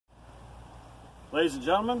Ladies and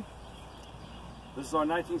gentlemen, this is our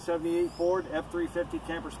 1978 Ford F-350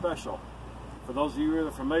 Camper Special. For those of you who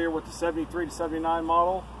are familiar with the 73 to 79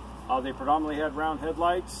 model, they predominantly had round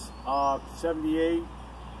headlights. 78,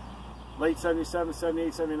 late 77,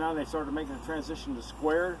 78, 79, they started making the transition to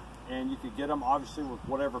square, and you could get them obviously with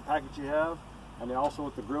whatever package you have, and then also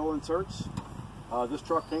with the grill inserts. This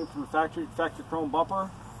truck came from the factory chrome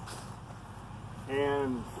bumper.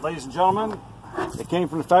 And ladies and gentlemen, it came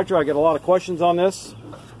from the factory. I get a lot of questions on this.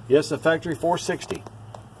 Yes, the factory 460.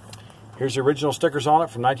 Here's the original stickers on it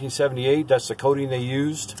from 1978. That's the coating they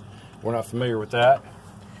used. We're not familiar with that.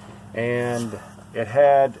 And it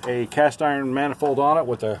had a cast iron manifold on it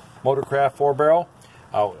with a Motorcraft 4-barrel.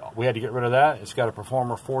 We had to get rid of that. It's got a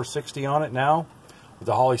Performer 460 on it now with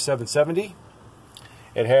a Holley 770.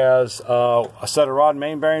 It has a set of rod and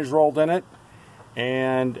main bearings rolled in it,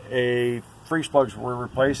 and a freeze plugs were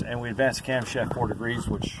replaced, and we advanced the camshaft 4 degrees,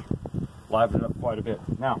 which livened it up quite a bit.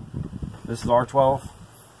 Now, this is R12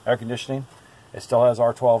 air conditioning. It still has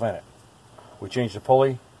R12 in it. We changed the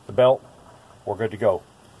pulley, the belt, we're good to go.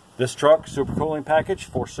 This truck, super cooling package,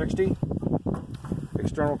 460.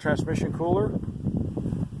 External transmission cooler,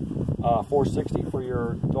 460 for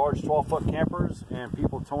your large 12-foot campers and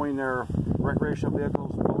people towing their recreational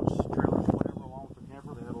vehicles, boats, trailers, whatever, along with the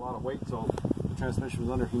camper. They had a lot of weight, so the transmission was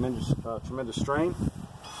under tremendous strain.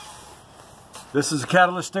 This is a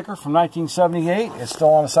catalyst sticker from 1978. It's still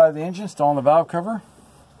on the side of the engine, still on the valve cover.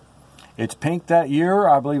 It's pink that year.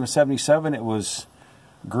 I believe in 77 it was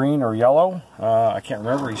green or yellow. I can't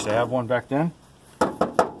remember. I used to have one back then.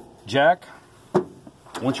 Jack.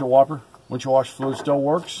 Windshield wash fluid still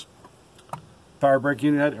works. Power brake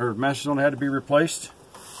unit or master cylinder had to be replaced.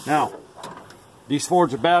 Now, these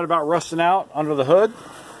Fords are bad about rusting out under the hood.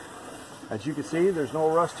 As you can see, there's no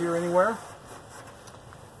rust here anywhere.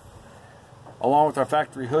 Along with our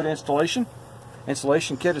factory hood installation.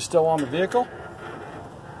 Installation kit is still on the vehicle.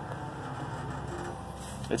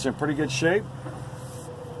 It's in pretty good shape.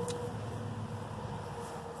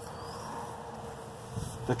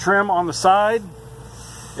 The trim on the side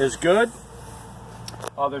is good.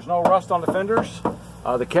 There's no rust on the fenders.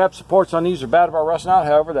 The cab supports on these are bad about rusting out.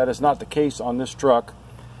 However, that is not the case on this truck.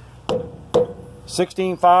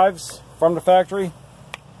 16.5s from the factory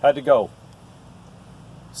had to go.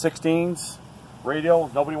 16s,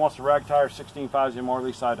 radial. Nobody wants to rag tire 16.5s anymore, at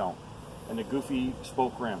least I don't. And the goofy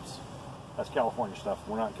spoke rims. That's California stuff.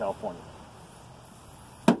 We're not in California.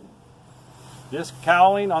 This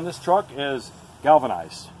cowling on this truck is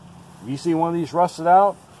galvanized. If you see one of these rusted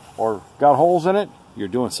out or got holes in it, you're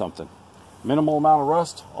doing something. Minimal amount of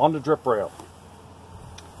rust on the drip rail.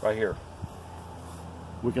 Right here.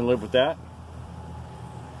 We can live with that.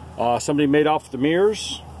 Somebody made off the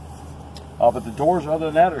mirrors. But the doors, other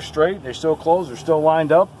than that, are straight. They're still closed. They're still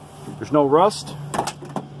lined up. There's no rust.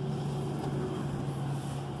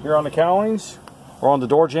 Here on the cowlings or on the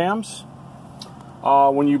door jambs.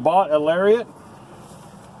 When you bought a Lariat,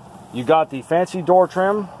 you got the fancy door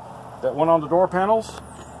trim that went on the door panels,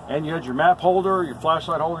 and you had your map holder, your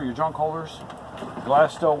flashlight holder, your junk holders.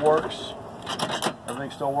 Glass still works.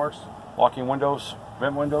 Everything still works. Locking windows,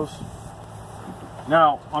 vent windows.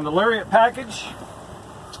 Now, on the Lariat package,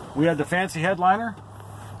 we had the fancy headliner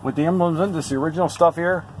with the emblems in. This is the original stuff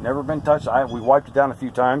here. Never been touched. We wiped it down a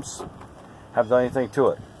few times. Haven't done anything to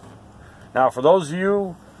it. Now, for those of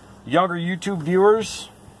you younger YouTube viewers,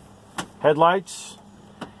 headlights,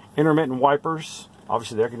 intermittent wipers,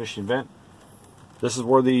 obviously the air conditioning vent. This is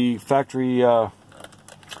where the factory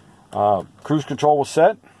cruise control was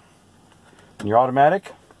set in your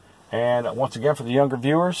automatic. And once again, for the younger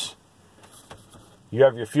viewers, you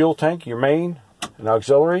have your fuel tank, your main, and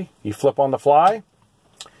auxiliary. You flip on the fly.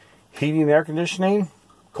 Heating and air conditioning,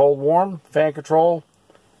 cold warm, fan control,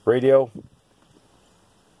 radio.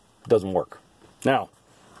 Doesn't work. Now,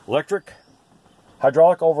 electric,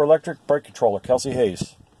 hydraulic over electric brake controller, Kelsey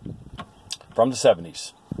Hayes, from the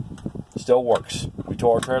 70s. Still works. We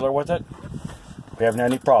tow our trailer with it. We haven't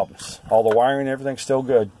had any problems. All the wiring and everything's still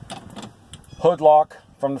good. Hood lock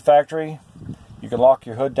from the factory. You can lock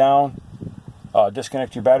your hood down,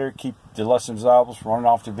 disconnect your battery, keep the less than desirables from running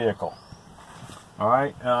off the vehicle.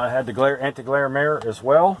 Alright, I had the anti-glare mirror as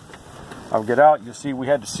well. I'll get out, you'll see we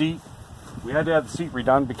had the seat. We had to have the seat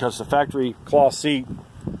redone because the factory cloth seat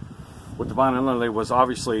with the vinyl inlay was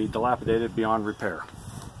obviously dilapidated beyond repair.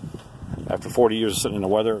 After 40 years of sitting in the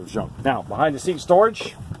weather, it was junk. Now, behind the seat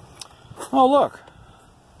storage. Oh, look.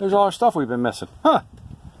 There's all our stuff we've been missing. Huh.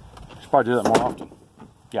 Should probably do that more often.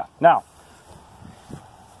 Yeah. Now,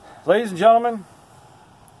 ladies and gentlemen,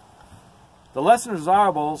 the less than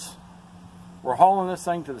desirables, we're hauling this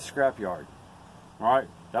thing to the scrap yard. All right.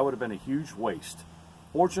 That would have been a huge waste.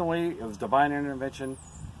 Fortunately, it was divine intervention.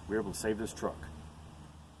 We were able to save this truck.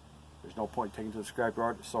 There's no point taking it to the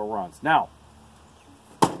scrapyard, it still runs. Now,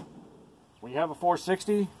 when you have a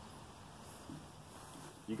 460,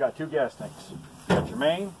 you got two gas tanks. You got your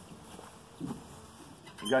main,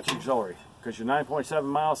 you got your auxiliary. Because you're 9.7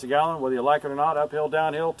 miles a gallon, whether you like it or not, uphill,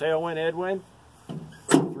 downhill, tailwind, headwind,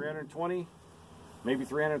 320, maybe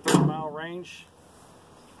 330 mile range,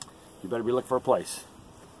 you better be looking for a place.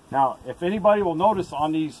 Now, if anybody will notice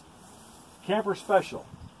on these Camper Special,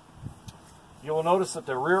 you will notice that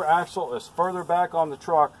the rear axle is further back on the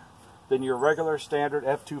truck than your regular standard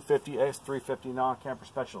F-250, F-350 non-Camper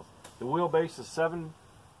Special. The wheelbase is 7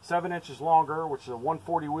 inches longer, which is a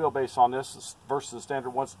 140 wheelbase on this versus the standard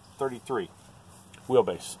 133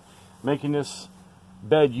 wheelbase, making this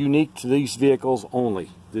bed unique to these vehicles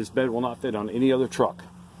only. This bed will not fit on any other truck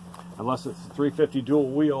unless it's a 350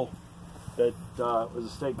 dual wheel that is a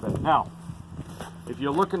stake bed. Now, if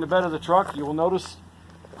you look in the bed of the truck, you will notice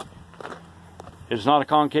it's not a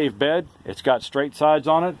concave bed. It's got straight sides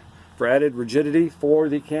on it for added rigidity for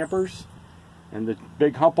the campers. And the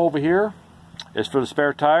big hump over here is for the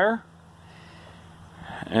spare tire.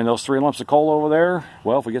 And those 3 lumps of coal over there,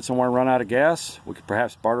 well, if we get somewhere and run out of gas, we could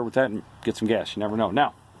perhaps barter with that and get some gas. You never know.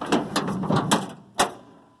 Now,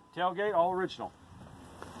 tailgate, all original.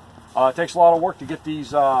 It takes a lot of work to get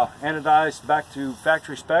these anodized back to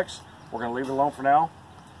factory specs. We're going to leave it alone for now.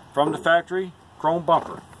 From the factory, chrome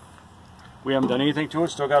bumper. We haven't done anything to it.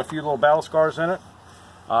 Still got a few little battle scars in it.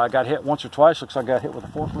 I got hit once or twice. Looks like I got hit with a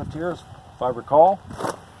forklift here, if I recall.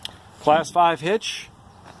 Class 5 hitch.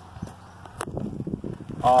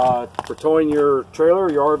 For towing your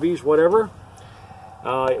trailer, your RVs, whatever.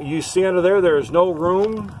 You see under there is no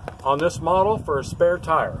room on this model for a spare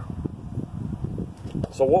tire.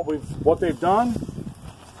 So what they've done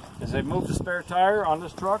is they've moved the spare tire on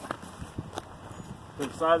this truck to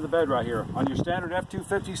the side of the bed right here. On your standard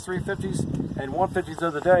F-250s, 350s, and 150s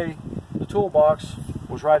of the day, the toolbox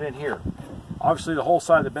was right in here. Obviously the whole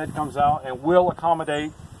side of the bed comes out and will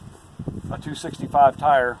accommodate a 265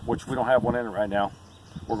 tire, which we don't have one in it right now.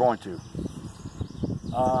 We're going to.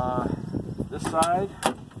 This side,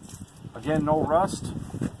 again, no rust.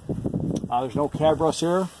 There's no cab rust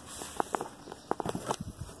here.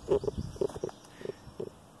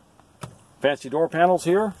 Fancy door panels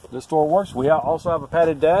here. This door works. We also have a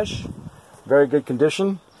padded dash. Very good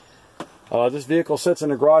condition. This vehicle sits in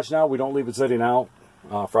the garage now. We don't leave it sitting out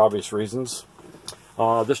for obvious reasons.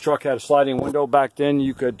 This truck had a sliding window back then.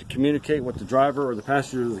 You could communicate with the driver or the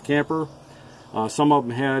passenger of the camper.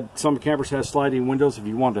 Some campers had sliding windows if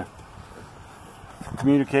you wanted to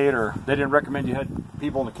communicate, or they didn't recommend you had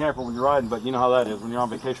people in the camper when you're riding, but you know how that is when you're on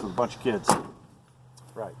vacation with a bunch of kids.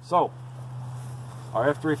 Right, so our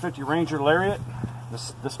F-350 Ranger Lariat,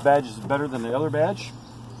 this badge is better than the other badge.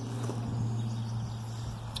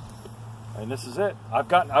 And this is it. I've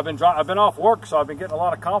been off work, so I've been getting a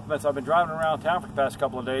lot of compliments. I've been driving around town for the past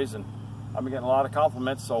couple of days, and I've been getting a lot of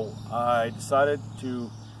compliments, so I decided to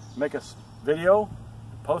make a video,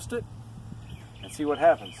 post it, and see what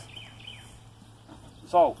happens.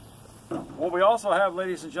 So, what we also have,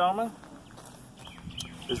 ladies and gentlemen,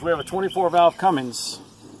 is we have a 24 valve Cummins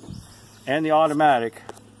and the automatic,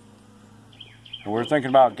 and we're thinking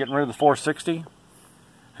about getting rid of the 460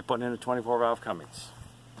 and putting in a 24 valve Cummins,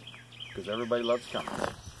 because everybody loves Cummins.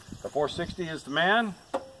 The 460 is the man,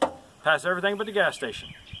 pass everything but the gas station.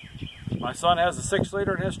 My son has a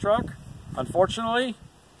 6-liter in his truck. Unfortunately,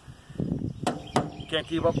 can't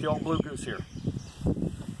keep up the old Blue Goose here.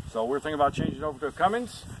 So we're thinking about changing over to a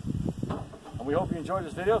Cummins. And we hope you enjoyed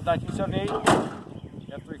this video. 1978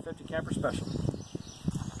 F-350 Camper Special.